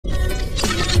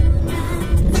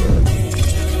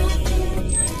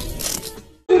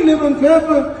lemon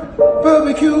pepper,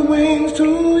 barbecue wings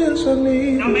too. Yes, I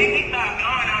need. Don't make me stop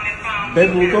blowing on this phone.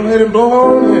 Baby, we'll go ahead and blow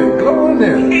on there. Blow on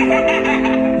there.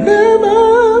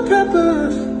 Lemon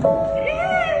peppers.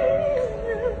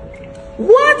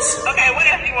 What? Okay, what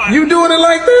else you want? You doing it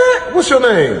like that? What's your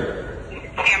name?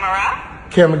 Camera.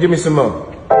 Camera, give me some more.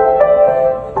 I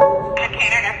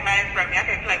can't. I got somebody from me. I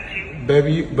can't collect you.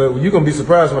 Baby, but you're gonna be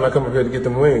surprised when I come up here to get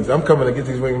them wings. I'm coming to get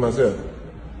these wings myself.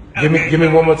 Give me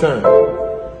one more time.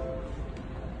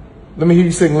 Let me hear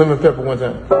you sing lemon pepper one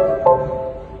time. What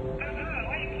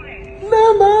are you playing?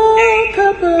 Lemon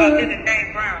pepper. Oh, this is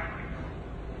James Brown.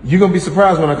 You're gonna be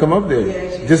surprised when I come up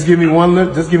there. Just give me one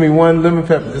lemon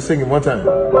pepper. Just sing it one time.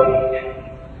 Say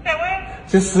what?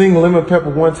 Just sing lemon pepper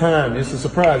one time. It's a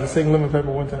surprise. Just sing lemon pepper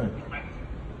one time.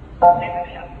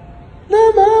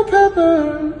 Lemon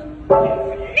pepper.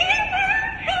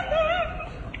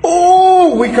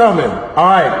 Oh, we coming. All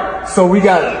right. So we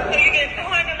got. So you get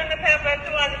 200 lemon pepper,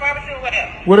 200 barbecue, what else?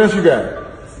 What else you got?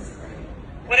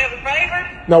 Whatever flavor.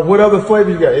 Now, what other flavor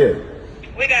you got? Yeah.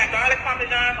 We got garlic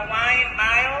parmesan, Hawaiian,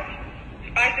 mild,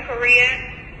 spicy Korean.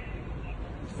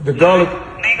 The garlic.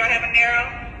 Mango habanero.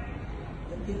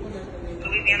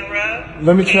 Louisiana rub.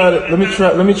 Let me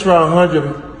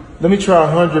try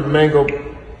 100 mango,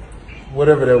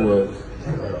 whatever that was.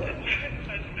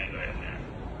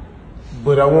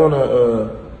 But I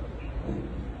wanna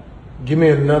give me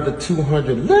another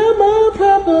 200 lemon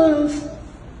peppers.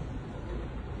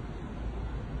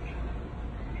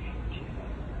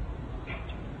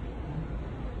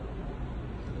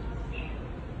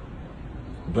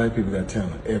 Black people got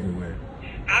talent everywhere.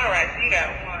 All right, so you got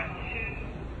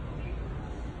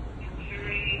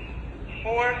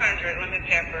 400 lemon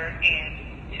pepper and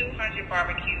 200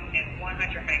 barbecue and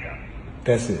 100 mango.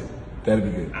 That's it. That'll be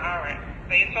good. All right.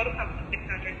 So your total comes to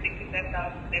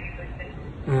 $667.70.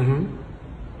 Mm-hmm.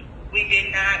 We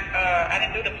did not, I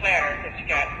didn't do the platter that you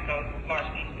got, those large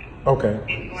pieces. Okay.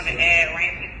 If you want to add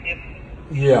rancid dips.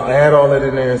 Yeah, add all that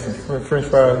in there and some French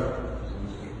fries.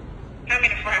 How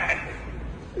many fries?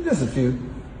 Just a few.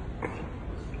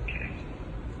 Okay.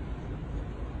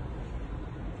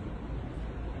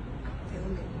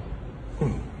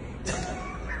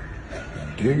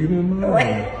 Dig it in my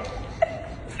eye.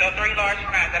 So 3 large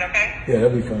fries, is that okay? Yeah,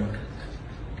 that'll be fine.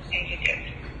 And your dips.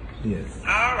 Yes.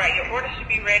 All right, your order should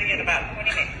be ready in about 20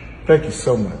 minutes. Thank you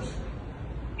so much.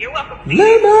 You're welcome.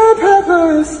 Lemon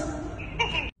peppers.